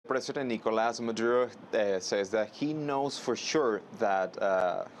President Nicolas Maduro says that he knows for sure that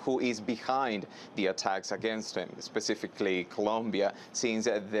who is behind the attacks against him, specifically Colombia, since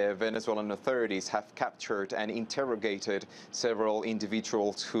the Venezuelan authorities have captured and interrogated several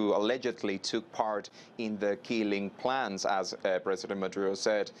individuals who allegedly took part in the killing plans, as President Maduro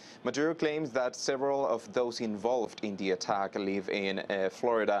said. Maduro claims that several of those involved in the attack live in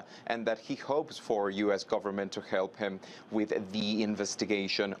Florida and that he hopes for U.S. government to help him with the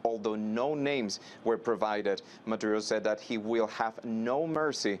investigation. Although no names were provided, Maduro said that he will have no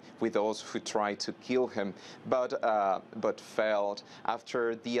mercy with those who try to kill him, but failed.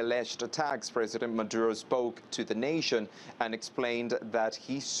 After the alleged attacks, President Maduro spoke to the nation and explained that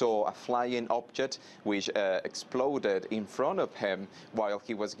he saw a flying object which exploded in front of him while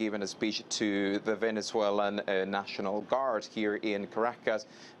he was giving a speech to the Venezuelan National Guard here in Caracas.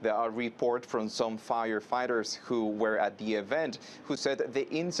 There are reports from some firefighters who were at the event who said the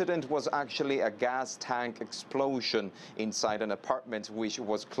incident was actually a gas tank explosion inside an apartment which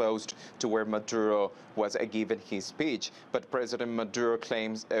was close to where Maduro was giving his speech. But President Maduro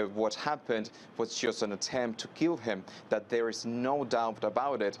claims what happened was just an attempt to kill him, that there is no doubt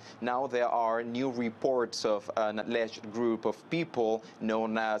about it. Now there are new reports of an alleged group of people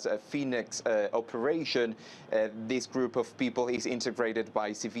known as a Phoenix operation. This group of people is integrated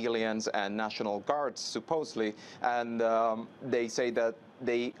by civilians and National Guards, supposedly, and they say that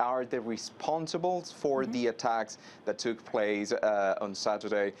they are the responsibles for the attacks that took place on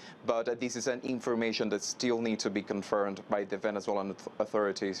Saturday. But this is an information that still needs to be confirmed by the Venezuelan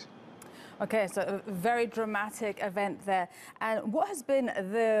authorities. Okay, so a very dramatic event there. And what has been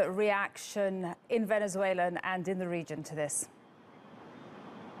the reaction in Venezuela and in the region to this?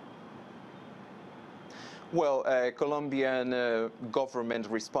 Well, Colombian government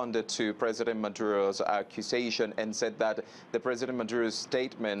responded to President Maduro's accusation and said that the President Maduro's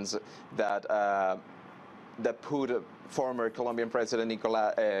statements that put former Colombian President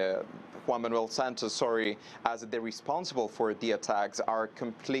Juan Manuel Santos, as the responsible for the attacks are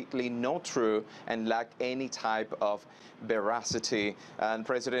completely not true and lack any type of veracity. And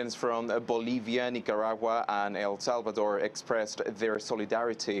presidents from Bolivia, Nicaragua, and El Salvador expressed their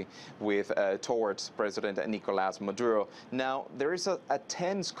solidarity with towards President Nicolas Maduro. Now, there is a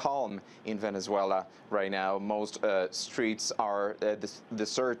tense calm in Venezuela right now. Most streets are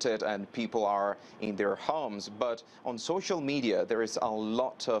deserted and people are in their homes. But on social media, there is a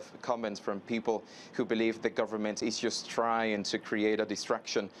lot of comments from people who believe the government is just trying to create a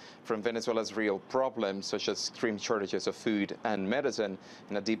distraction from Venezuela's real problems, such as extreme shortages of food and medicine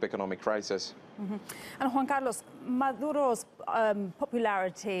and a deep economic crisis. And Juan Carlos, Maduro's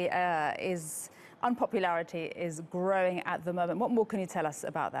unpopularity is growing at the moment. What more can you tell us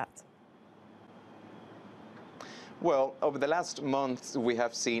about that? Well, over the last month, we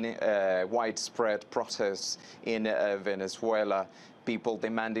have seen widespread protests in Venezuela. People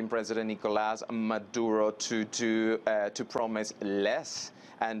demanding President Nicolas Maduro to promise less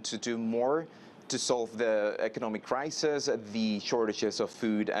and to do more to solve the economic crisis, the shortages of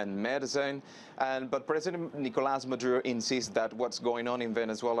food and medicine. But President Nicolas Maduro insists that what's going on in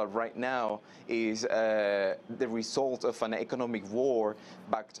Venezuela right now is the result of an economic war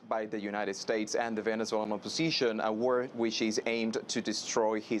backed by the United States and the Venezuelan opposition, a war which is aimed to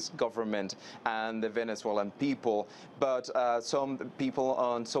destroy his government and the Venezuelan people. But some people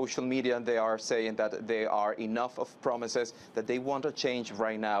on social media, they are saying that there are enough of promises, that they want a change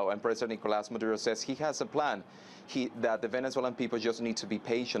right now. And President Nicolas Maduro says he has a plan, that the Venezuelan people just need to be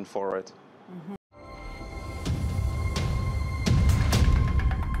patient for it.